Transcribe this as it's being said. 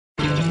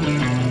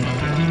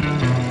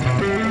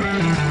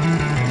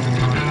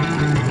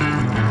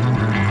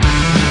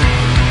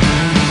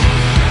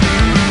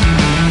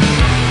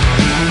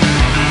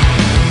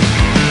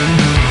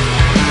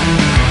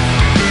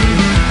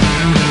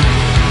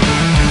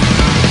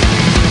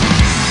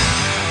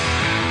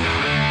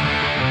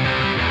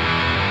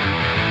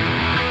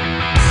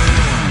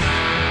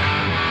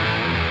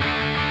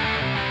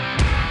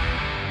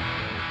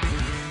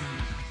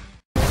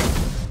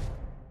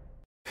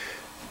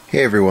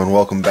Hey everyone,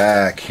 welcome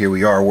back. Here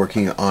we are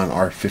working on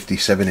our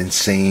 57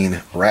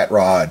 Insane rat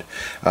rod.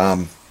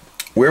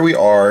 Where we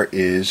are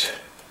is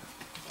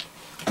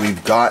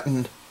we've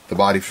gotten the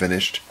body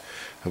finished.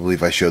 I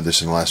believe I showed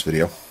this in the last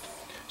video.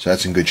 So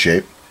that's in good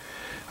shape.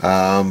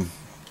 What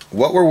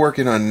we're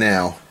working on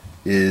now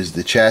is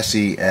the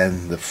chassis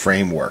and the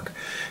framework.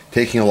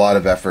 Taking a lot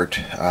of effort.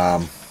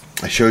 I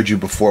showed you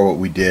before what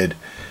we did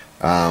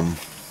when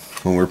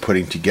we were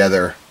putting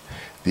together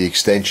the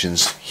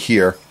extensions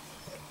here.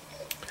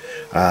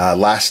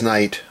 Last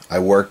night I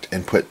worked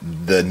and put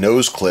the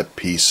nose clip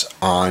piece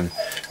on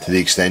to the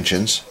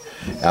extensions.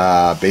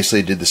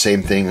 Basically did the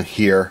same thing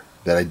here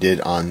that I did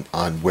on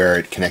where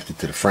it connected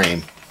to the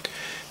frame,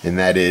 and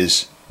that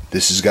is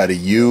this has got a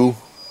U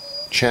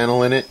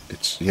channel in it.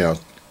 It's, you know,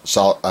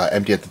 solid,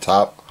 empty at the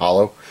top,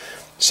 hollow,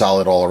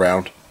 solid all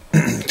around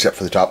except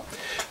for the top.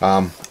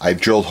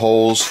 I've drilled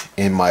holes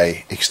in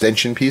my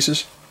extension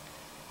pieces.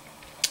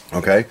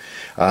 Okay,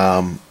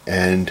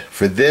 and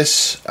for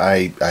this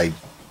I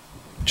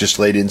just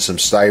laid in some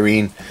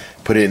styrene,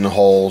 put it in the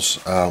holes,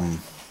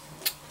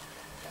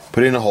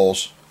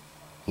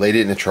 laid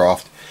it in a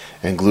trough,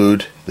 and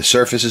glued the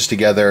surfaces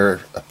together.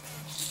 A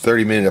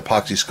 30-minute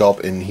epoxy sculpt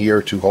in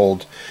here to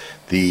hold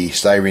the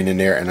styrene in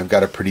there, and I've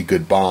got a pretty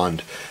good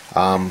bond.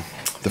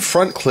 The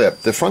front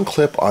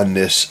clip on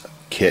this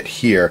kit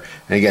here,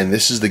 and again,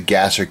 this is the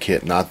Gasser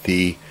kit, not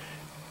the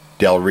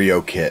Del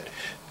Rio kit.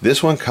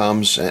 This one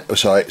comes,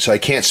 so I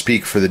can't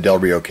speak for the Del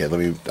Rio kit.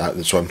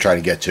 That's what I'm trying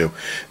to get to.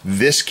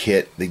 This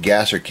kit, the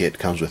Gasser kit,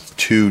 comes with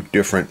two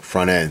different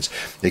front ends.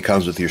 It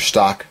comes with your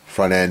stock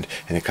front end,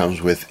 and it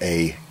comes with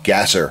a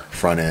Gasser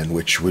front end,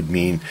 which would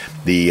mean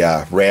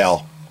the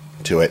rail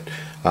to it,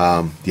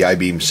 the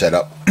I-beam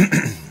setup,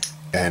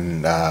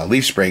 and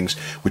leaf springs,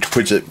 which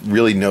puts it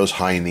really nose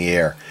high in the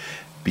air.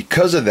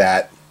 Because of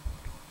that,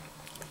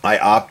 I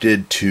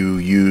opted to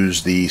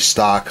use the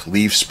stock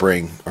leaf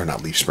spring, or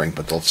not leaf spring,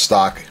 but the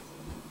stock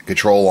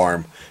control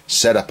arm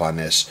setup on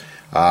this.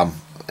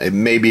 It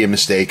may be a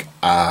mistake,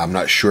 I'm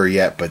not sure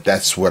yet, but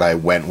that's what I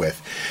went with.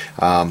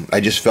 I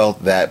just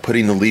felt that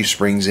putting the leaf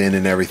springs in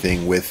and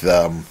everything with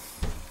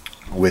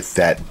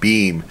that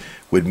beam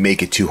would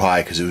make it too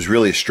high, because it was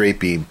really a straight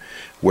beam,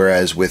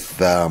 whereas with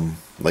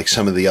like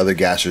some of the other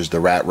gassers, the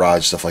rat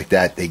rods, stuff like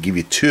that, they give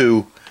you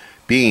two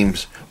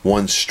beams,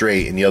 one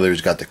straight and the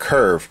other's got the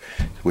curve,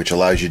 which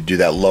allows you to do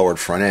that lowered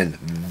front end.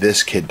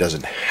 This kit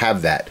doesn't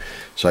have that,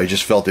 so I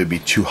just felt it would be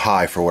too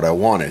high for what I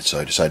wanted, so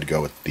I decided to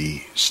go with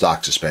the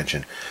stock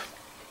suspension.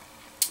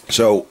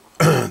 So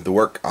the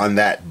work on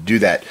that, do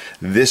that.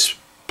 This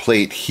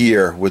plate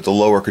here with the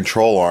lower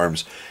control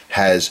arms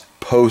has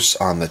posts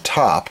on the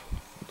top,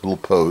 little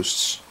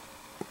posts,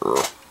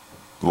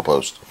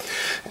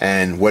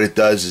 and what it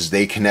does is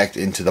they connect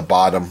into the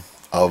bottom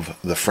of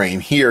the frame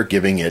here,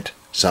 giving it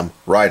some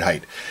ride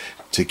height.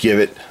 To give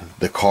it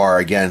the car,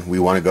 again, we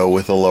want to go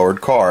with a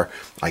lowered car.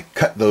 I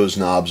cut those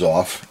knobs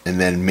off and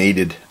then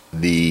mated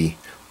the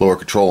lower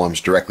control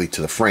arms directly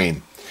to the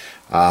frame,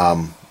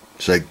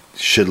 so I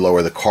should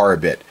lower the car a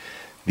bit.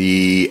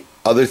 The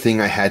other thing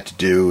I had to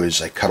do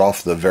is I cut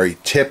off the very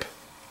tip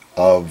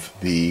of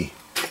the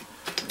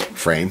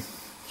frame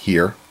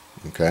here.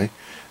 Okay,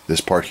 this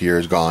part here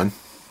is gone.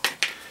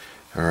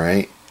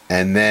 Alright,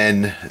 and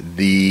then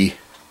the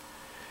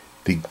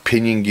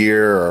pinion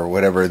gear, or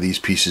whatever, these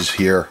pieces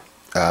here,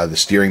 the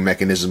steering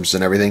mechanisms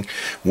and everything,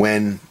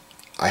 when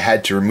I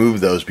had to remove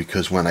those,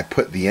 because when I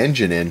put the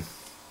engine in,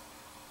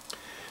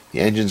 the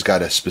engine's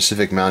got a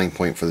specific mounting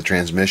point for the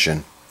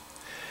transmission,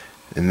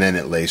 and then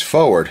it lays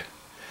forward.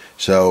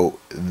 So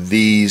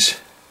these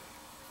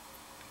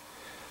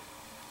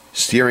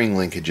steering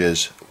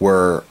linkages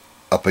were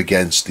up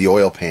against the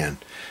oil pan.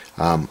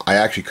 I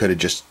actually could have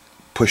just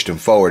pushed them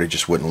forward, it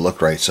just wouldn't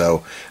look right,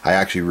 so I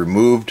actually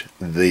removed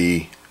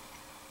the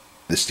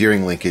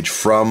steering linkage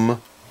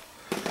from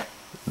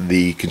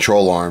the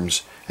control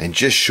arms and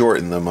just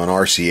shortened them on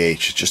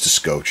RCH, just a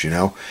scotch, you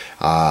know.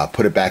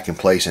 Put it back in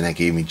place, and that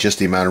gave me just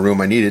the amount of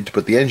room I needed to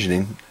put the engine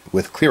in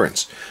with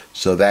clearance.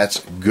 So that's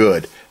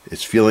good.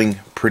 It's feeling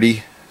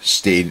pretty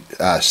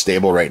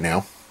stable right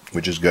now,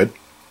 which is good.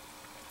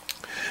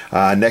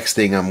 Next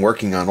thing I'm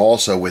working on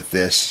also with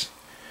this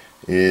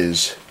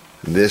is,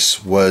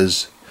 this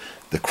was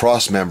the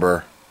cross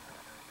member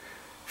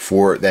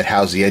for that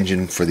housed the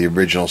engine for the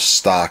original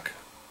stock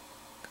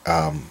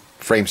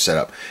frame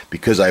setup.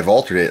 Because I've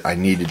altered it,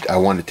 I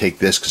wanted to take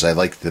this because I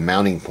like the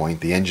mounting point,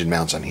 the engine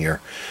mounts on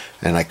here,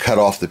 and I cut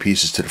off the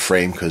pieces to the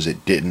frame because it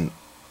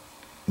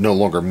no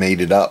longer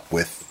made it up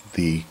with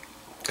the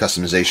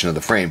customization of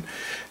the frame.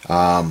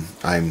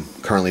 I'm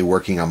currently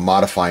working on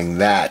modifying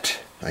that.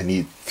 I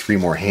need 3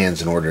 more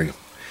hands in order to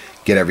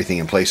get everything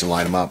in place and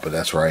line them up, but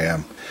that's where I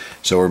am.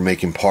 So we're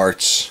making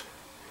parts.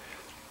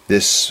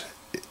 This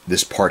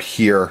part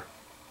here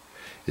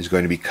is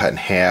going to be cut in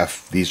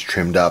half, these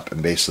trimmed up,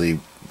 and basically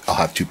I'll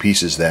have 2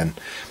 pieces then,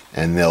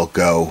 and they'll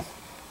go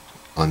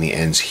on the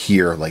ends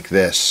here like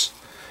this,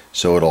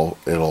 so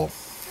it'll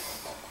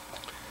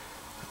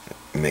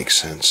make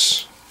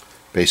sense.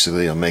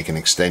 Basically I'll make an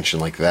extension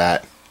like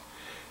that,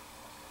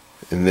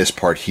 and this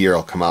part here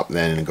will come up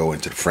then and go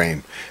into the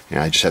frame. And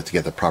I just have to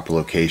get the proper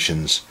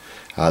locations.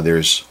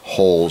 There's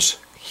holes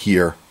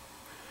here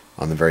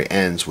on the very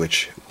ends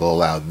which will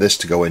allow this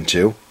to go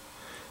into,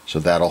 so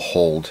that'll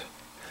hold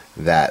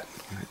that.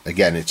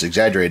 Again, it's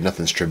exaggerated,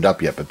 nothing's trimmed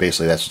up yet, but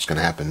basically that's what's going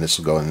to happen. This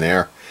will go in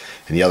there,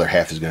 and the other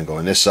half is going to go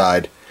on this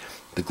side.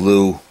 The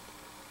glue,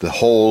 the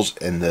holes,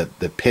 and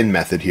the pin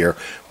method here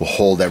will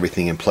hold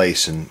everything in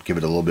place and give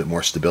it a little bit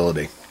more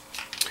stability.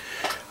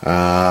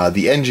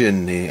 The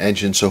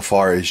engine so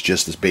far is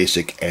just this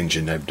basic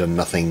engine. I've done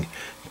nothing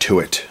to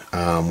it.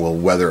 We'll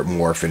weather it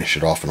more, finish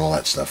it off, and all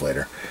that stuff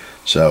later.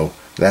 So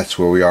that's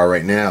where we are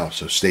right now.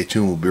 So stay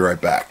tuned. We'll be right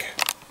back.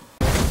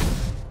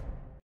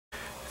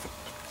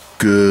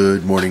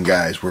 Good morning,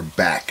 guys. We're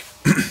back.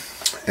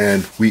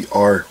 And we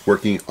are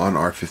working on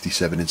our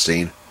 57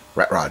 Insane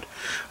rat rod.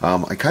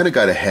 I kind of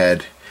got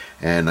ahead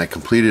and I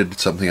completed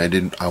something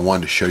I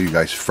wanted to show you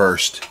guys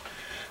first.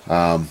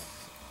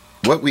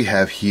 What we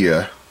have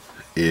here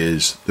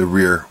is the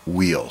rear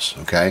wheels,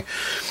 okay?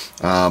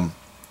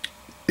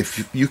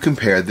 If you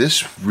compare,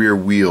 this rear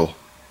wheel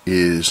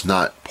is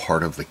not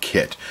part of the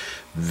kit.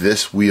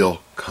 This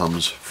wheel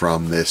comes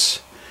from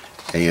this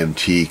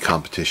AMT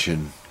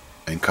competition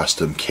and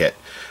custom kit.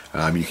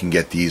 You can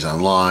get these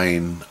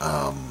online.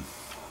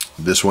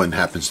 This one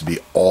happens to be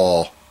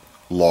all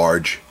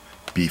large,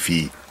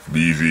 beefy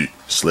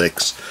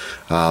slicks.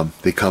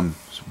 They come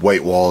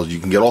white walls. You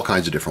can get all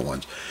kinds of different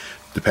ones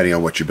depending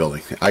on what you're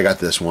building. I got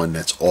this one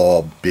that's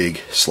all big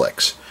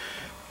slicks.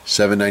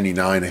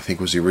 $7.99 I think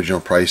was the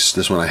original price.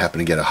 This one I happened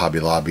to get at Hobby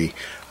Lobby.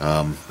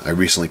 I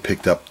recently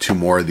picked up 2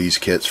 more of these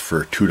kits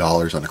for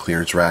 $2 on a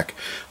clearance rack,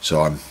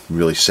 so I'm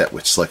really set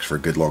with slicks for a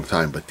good long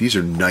time. But these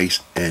are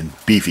nice and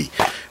beefy,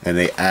 and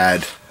they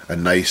add a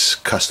nice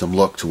custom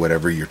look to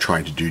whatever you're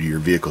trying to do to your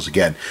vehicles.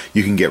 Again,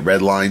 you can get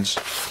red lines.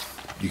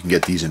 You can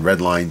get these in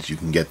red lines. You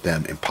can get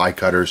them in pie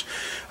cutters,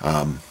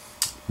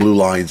 blue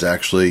lines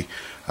actually.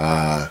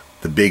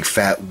 The big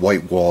fat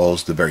white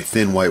walls, the very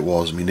thin white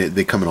walls. I mean,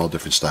 they come in all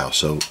different styles.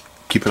 So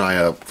keep an eye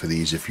out for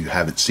these if you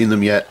haven't seen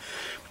them yet.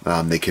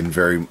 They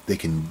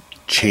can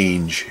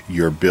change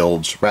your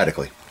builds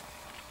radically.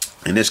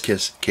 In this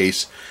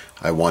case,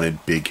 I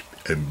wanted big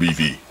and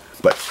beefy,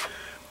 but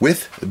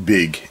with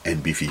big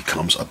and beefy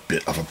comes a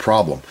bit of a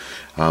problem.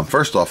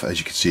 First off, as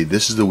you can see,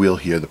 this is the wheel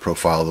here, the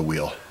profile of the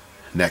wheel,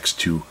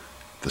 next to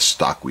the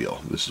stock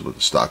wheel. This is what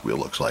the stock wheel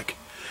looks like.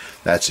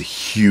 That's a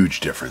huge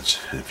difference.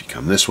 And if you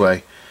come this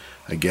way,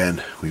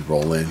 again, we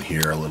roll in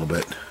here a little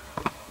bit.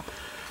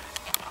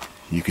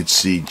 You can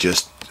see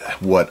just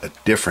what a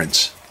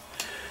difference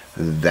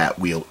that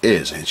wheel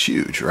is. It's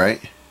huge,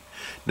 right?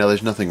 Now,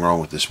 there's nothing wrong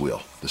with this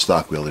wheel. The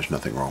stock wheel, there's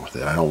nothing wrong with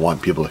it. I don't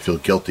want people to feel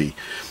guilty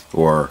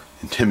or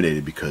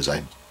intimidated because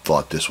I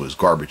thought this was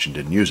garbage and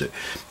didn't use it.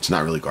 It's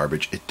not really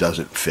garbage. It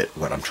doesn't fit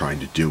what I'm trying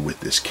to do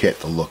with this kit,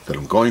 the look that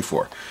I'm going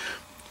for.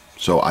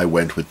 So I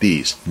went with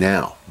these.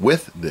 Now,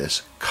 with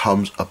this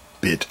comes a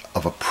bit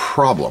of a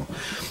problem.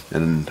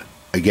 And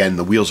again,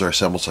 the wheels are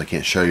assembled, so I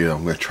can't show you.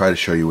 I'm going to try to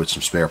show you with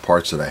some spare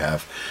parts that I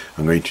have.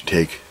 I'm going to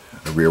take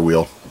a rear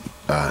wheel,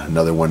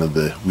 another one of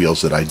the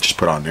wheels that I just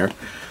put on there,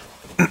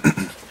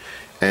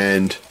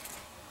 and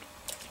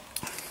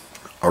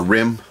a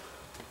rim,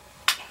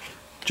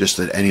 just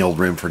any old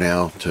rim for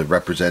now to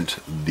represent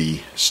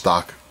the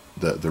stock,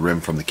 the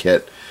rim from the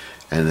kit,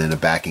 and then a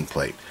backing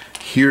plate.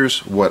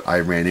 Here's what I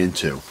ran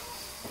into.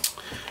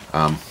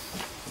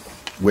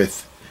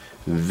 With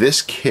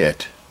this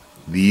kit,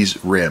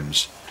 these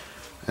rims,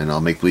 and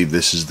I'll make believe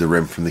this is the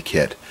rim from the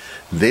kit,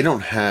 they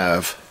don't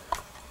have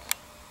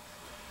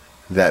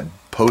that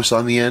post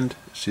on the end.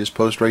 See this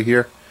post right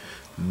here?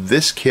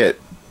 This kit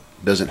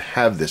doesn't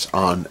have this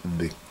on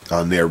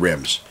their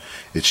rims.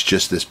 It's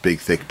just this big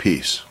thick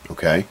piece,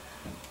 okay?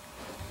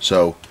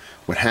 So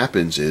what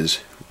happens is,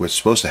 what's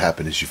supposed to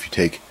happen is if you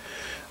take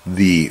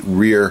the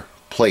rear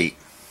plate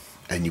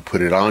and you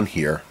put it on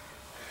here,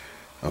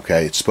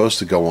 okay, it's supposed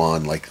to go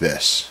on like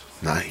this.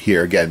 Not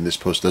here. Again, this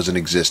post doesn't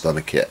exist on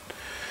a kit.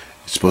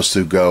 It's supposed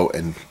to go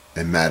and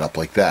mat up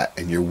like that,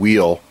 and your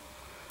wheel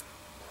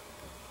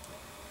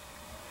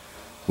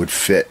would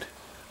fit.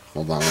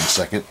 Hold on 1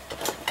 second.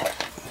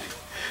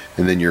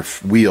 And then your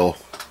wheel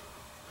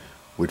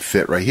would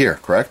fit right here,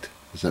 correct?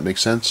 Does that make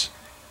sense?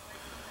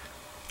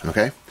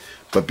 Okay.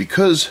 But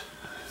because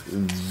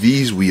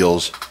these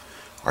wheels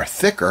are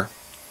thicker,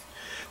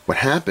 what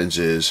happens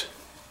is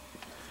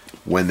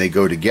when they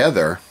go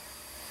together,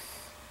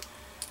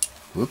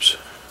 whoops,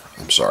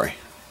 I'm sorry.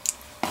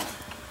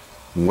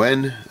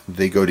 When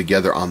they go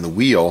together on the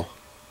wheel,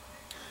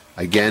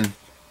 again,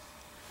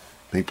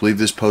 make believe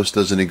this post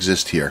doesn't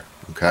exist here,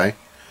 okay?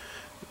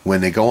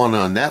 When they go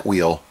on that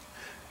wheel,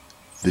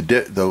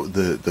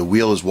 the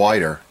wheel is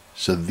wider,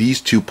 so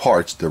these two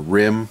parts, the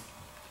rim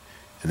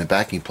and the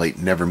backing plate,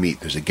 never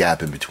meet. There's a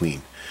gap in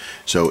between.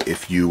 So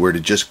if you were to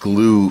just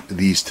glue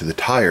these to the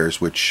tires,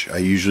 which I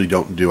usually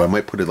don't do, I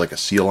might put it like a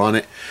seal on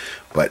it,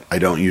 but I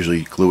don't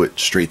usually glue it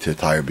straight to the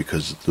tire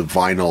because the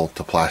vinyl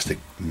to plastic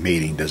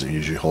mating doesn't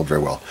usually hold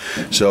very well.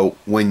 So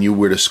when you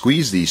were to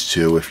squeeze these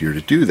two, if you were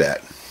to do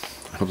that,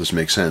 hope this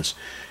makes sense,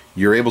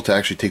 you're able to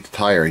actually take the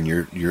tire and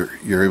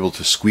you're able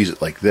to squeeze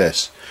it like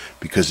this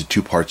because the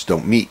two parts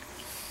don't meet.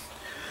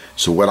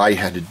 So what I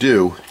had to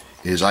do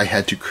is I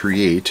had to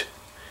create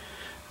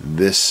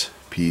this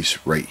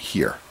piece right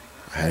here.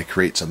 I had to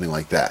create something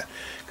like that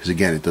because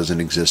again, it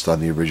doesn't exist on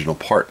the original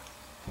part.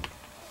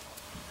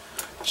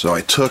 So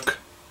I took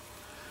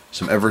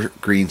some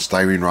evergreen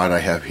styrene rod I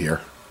have here.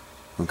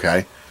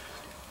 Okay,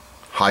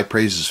 high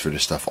praises for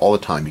this stuff all the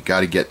time. You got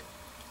to get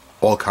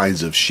all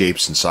kinds of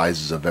shapes and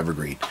sizes of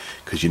evergreen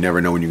because you never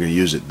know when you're going to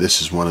use it.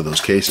 This is one of those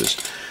cases.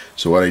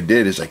 So what I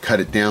did is I cut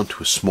it down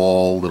to a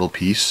small little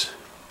piece,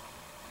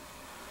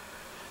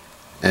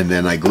 and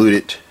then I glued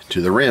it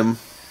to the rim,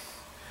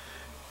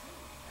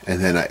 and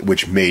then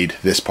which made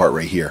this part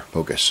right here.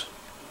 Focus.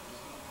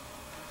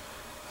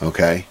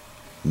 Okay,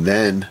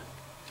 then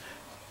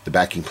the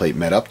backing plate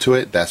met up to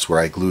it. That's where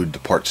I glued the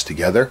parts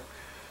together,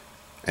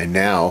 and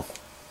now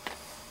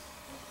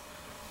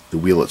the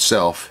wheel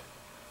itself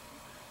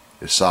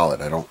is solid.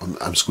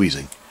 I'm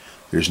squeezing.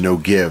 There's no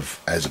give,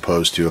 as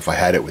opposed to if I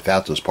had it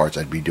without those parts,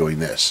 I'd be doing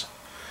this.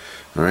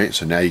 All right,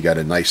 so now you got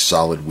a nice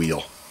solid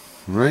wheel.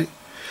 All right,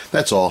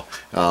 that's all.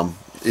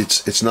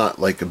 It's not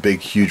like a big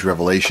huge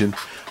revelation,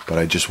 but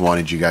I just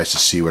wanted you guys to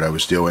see what I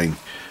was doing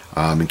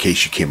in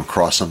case you came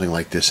across something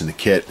like this in the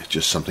kit.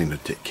 Just something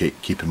to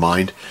keep in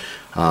mind.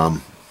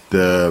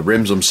 The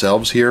rims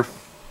themselves here,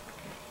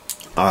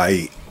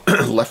 I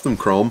left them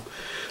chrome.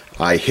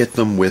 I hit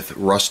them with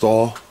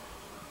Rustall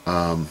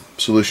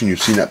solution.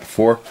 You've seen that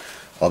before.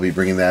 I'll be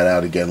bringing that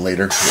out again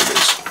later. Here it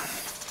is.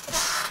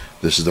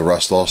 This is the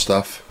Rustall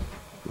stuff.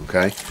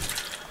 Okay.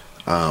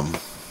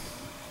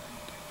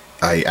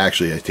 I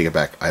take it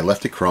back. I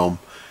left it chrome.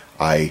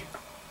 I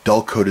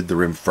dull coated the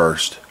rim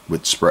first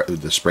with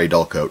the spray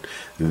dull coat.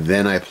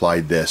 Then I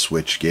applied this,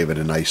 which gave it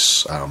a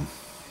nice a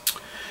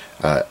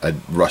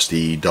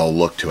rusty dull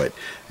look to it.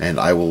 And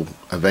I will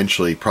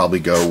eventually probably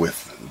go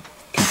with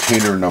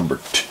container number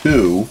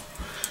 2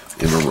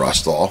 in the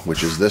Rustall,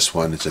 which is this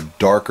one. It's a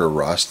darker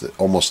rust,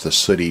 almost a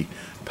sooty,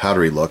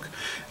 powdery look.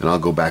 And I'll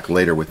go back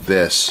later with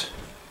this,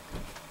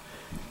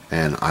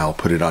 and I'll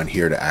put it on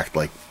here to act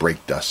like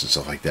brake dust and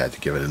stuff like that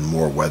to give it a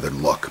more weathered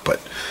look. But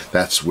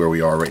that's where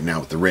we are right now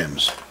with the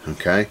rims.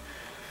 Okay,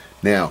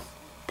 now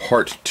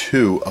part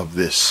 2 of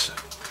this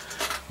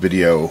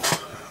video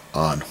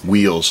on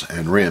wheels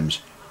and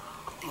rims,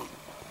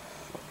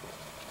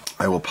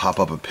 I will pop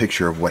up a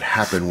picture of what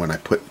happened when I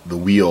put the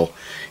wheel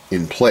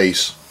in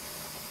place.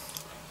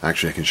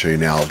 Actually, I can show you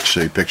now. I'll show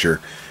you a picture.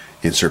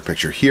 Insert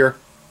picture here.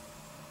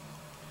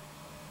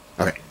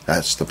 Okay,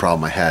 that's the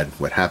problem I had.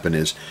 What happened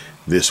is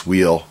this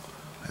wheel,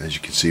 as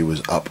you can see,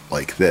 was up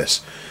like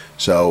this.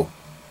 So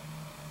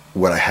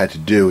what I had to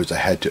do is I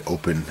had to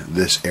open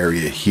this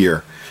area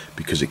here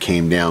because it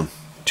came down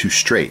too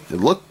straight. It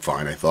looked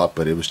fine, I thought,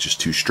 but it was just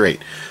too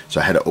straight.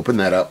 So I had to open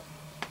that up,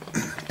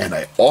 and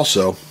I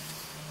also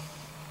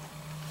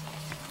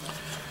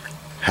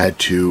had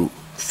to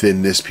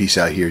thin this piece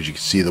out here. As you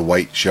can see the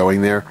white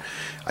showing there,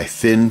 I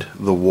thinned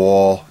the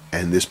wall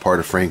and this part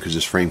of frame because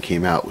this frame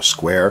came out was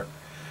square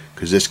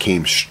because this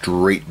came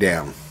straight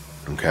down.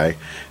 Okay,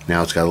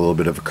 now it's got a little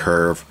bit of a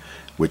curve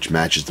which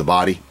matches the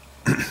body.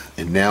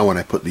 And now when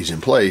I put these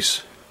in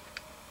place,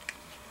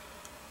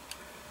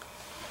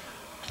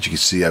 as you can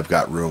see, I've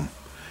got room.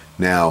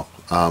 Now,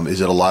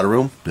 is it a lot of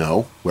room?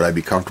 No. Would I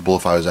be comfortable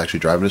if I was actually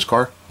driving this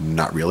car?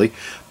 Not really.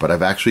 But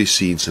I've actually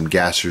seen some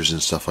gassers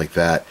and stuff like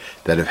that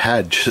that have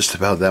had just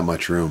about that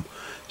much room.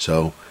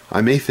 So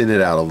I may thin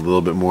it out a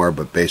little bit more,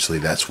 but basically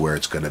that's where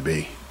it's going to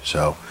be.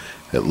 So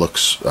it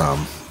looks,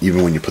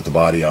 even when you put the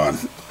body on,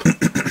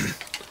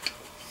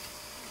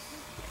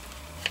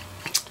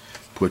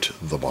 put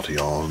the body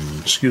on,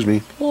 excuse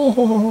me,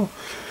 you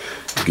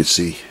can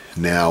see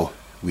now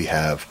we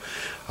have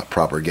a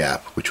proper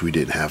gap, which we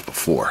didn't have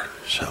before.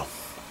 So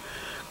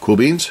cool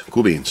beans,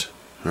 cool beans.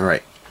 All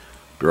right,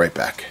 be right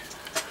back.